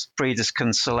 because breeders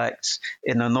can select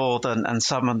in the northern and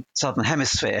southern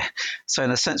hemisphere. So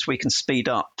in a sense, we can speed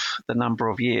up the number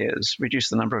of years, reduce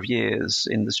the number of years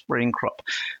in the spring crop.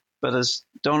 But as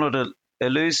Donald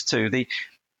alludes to,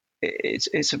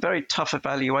 it's a very tough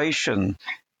evaluation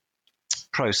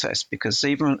process, because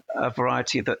even a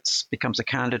variety that becomes a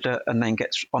candidate and then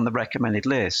gets on the recommended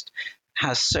list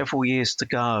has several years to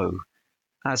go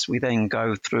as we then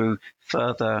go through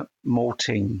further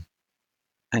malting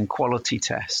and quality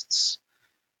tests.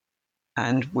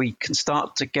 And we can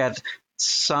start to get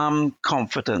some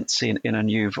confidence in a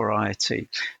new variety.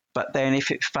 But then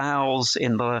if it fails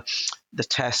in the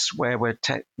tests where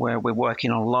we're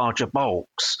working on larger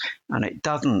bulks and it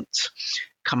doesn't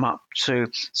come up to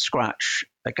scratch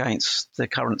against the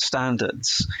current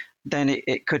standards, then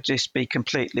it could just be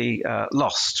completely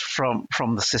lost from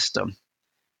the system.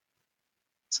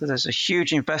 So there's a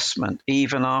huge investment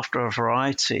even after a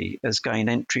variety has gained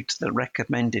entry to the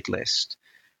recommended list.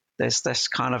 There's this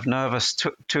kind of nervous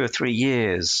 2 or 3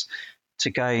 years to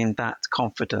gain that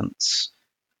confidence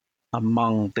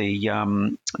among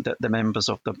the members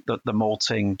of the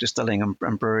malting, distilling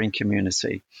and brewing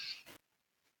community.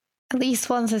 At least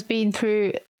once it's been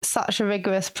through such a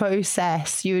rigorous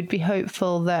process, you would be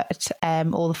hopeful that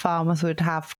all the farmers would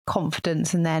have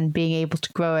confidence in then being able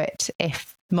to grow it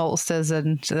if maltsters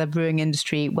and the brewing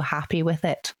industry were happy with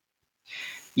it.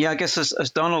 Yeah, I guess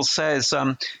as Donald says,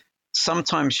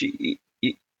 sometimes you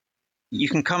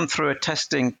can come through a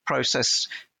testing process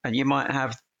and you might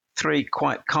have 3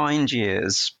 quite kind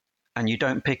years and you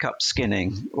don't pick up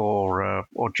skinning or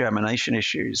germination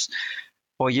issues,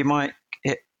 or you might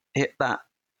hit that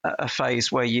a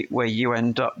phase where you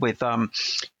end up with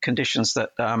conditions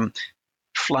that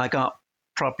flag up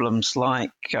problems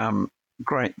like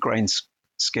grain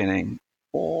skinning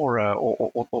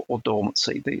or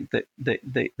dormancy,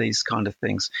 these kind of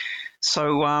things.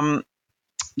 So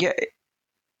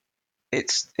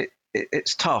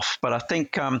it's tough, but I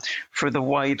think for the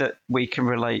way that we can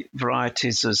relate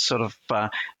varieties as sort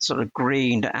of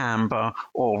green, amber,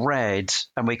 or red,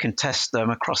 and we can test them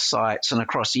across sites and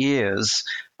across years,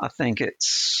 I think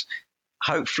it's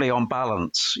hopefully on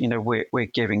balance. We're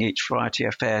giving each variety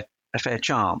a fair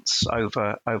chance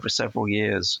over several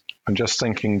years. I'm just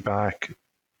thinking back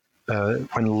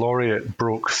when Laureate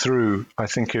broke through. I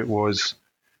think it was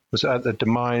it at the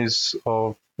demise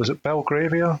of, was it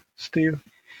Belgravia, Steve?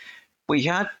 We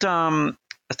had, I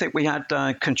think we had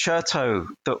Concerto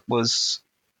that was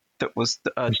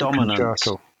dominant.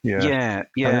 Concerto, yeah.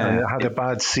 And it had a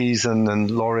bad season,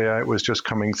 and Laureate was just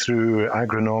coming through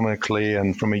agronomically,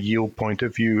 and from a yield point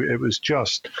of view, it was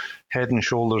just head and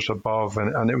shoulders above,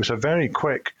 and it was a very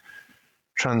quick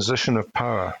transition of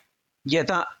power. Yeah,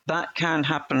 that can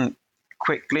happen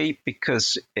quickly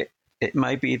because it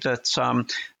may be that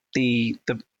the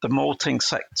malting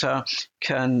sector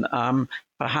can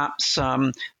perhaps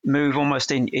move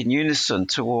almost in unison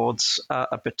towards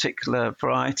a particular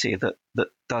variety that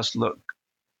does look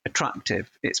attractive.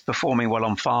 It's performing well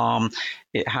on farm.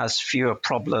 It has fewer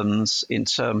problems in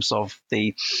terms of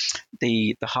the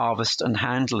harvest and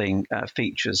handling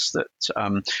features that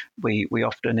we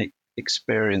often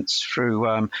experience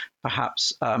through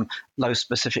perhaps low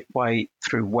specific weight,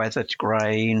 through weathered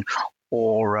grain,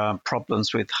 or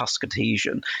problems with husk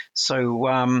adhesion.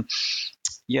 So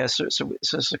so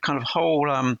it's a kind of whole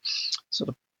sort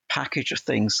of package of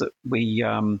things that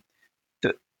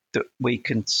we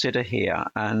consider here.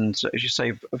 And as you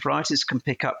say, varieties can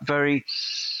pick up very,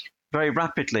 very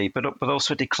rapidly, but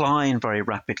also decline very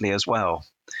rapidly as well.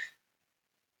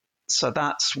 So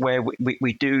that's where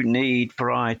we do need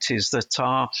varieties that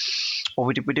are, or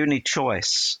we do need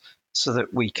choice, so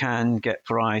that we can get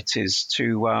varieties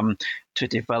to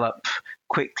develop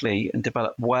quickly and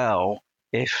develop well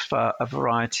if a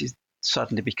variety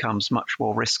suddenly becomes much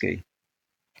more risky.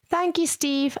 Thank you,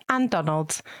 Steve and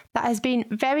Donald. That has been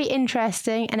very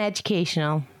interesting and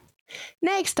educational.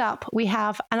 Next up, we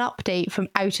have an update from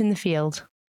out in the field.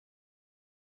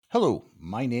 Hello,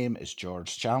 my name is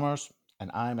George Chalmers, and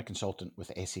I'm a consultant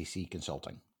with SAC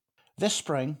Consulting. This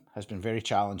spring has been very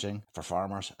challenging for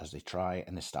farmers as they try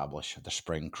and establish their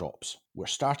spring crops. We're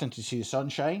starting to see the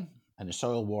sunshine and the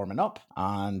soil warming up,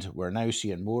 and we're now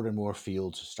seeing more and more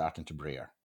fields starting to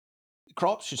brear. The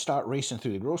crops should start racing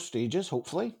through the growth stages,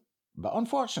 hopefully, but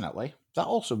unfortunately, that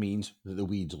also means that the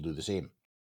weeds will do the same.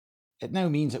 It now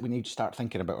means that we need to start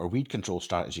thinking about our weed control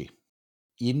strategy.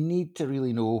 You need to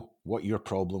really know what your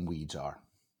problem weeds are.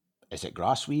 Is it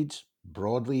grass weeds,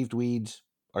 broad-leaved weeds,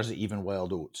 or is it even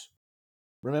wild oats?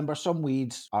 Remember, some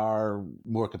weeds are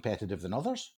more competitive than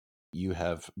others. You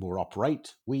have more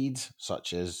upright weeds,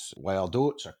 such as wild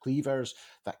oats or cleavers,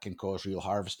 that can cause real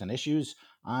harvesting issues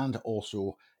and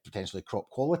also potentially crop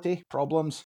quality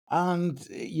problems. And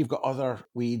you've got other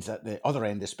weeds at the other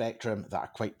end of the spectrum that are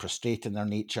quite prostrate in their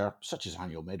nature, such as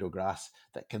annual meadowgrass,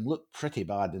 that can look pretty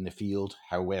bad in the field,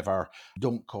 however,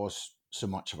 don't cause so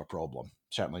much of a problem,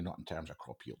 certainly not in terms of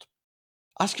crop yield.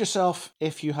 Ask yourself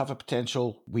if you have a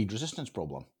potential weed resistance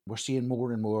problem. We're seeing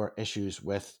more and more issues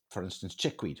with, for instance,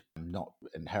 chickweed, and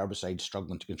herbicides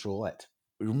struggling to control it.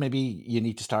 Maybe you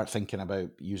need to start thinking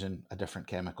about using a different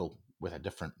chemical with a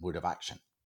different mode of action.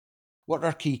 What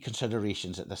are key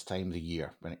considerations at this time of the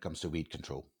year when it comes to weed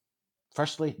control?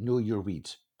 Firstly, know your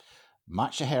weeds.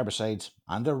 Match the herbicides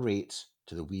and their rates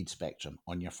to the weed spectrum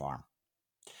on your farm.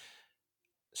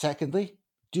 Secondly,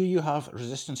 do you have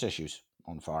resistance issues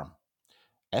on farm?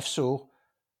 If so,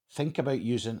 think about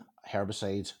using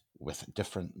herbicides with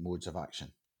different modes of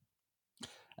action.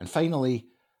 And finally,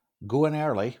 going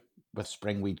early with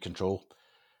spring weed control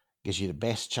gives you the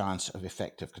best chance of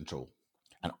effective control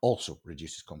and also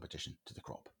reduces competition to the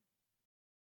crop.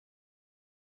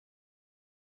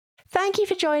 Thank you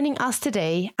for joining us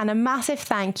today, and a massive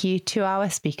thank you to our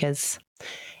speakers.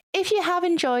 If you have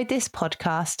enjoyed this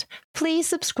podcast, please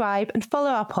subscribe and follow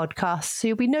our podcast so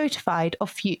you'll be notified of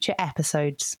future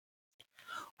episodes.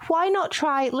 Why not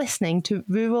try listening to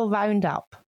Rural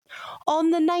Roundup?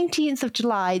 On the 19th of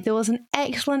July, there was an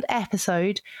excellent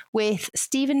episode with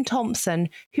Stephen Thompson,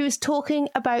 who is talking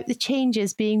about the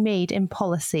changes being made in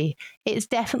policy. It's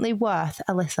definitely worth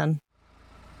a listen.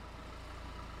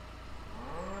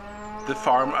 The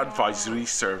Farm Advisory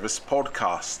Service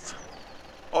Podcast.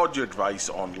 Audio advice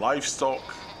on livestock,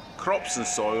 crops and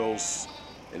soils,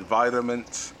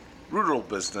 environment, rural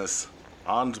business,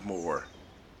 and more.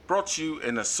 Brought to you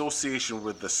in association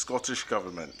with the Scottish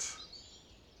Government.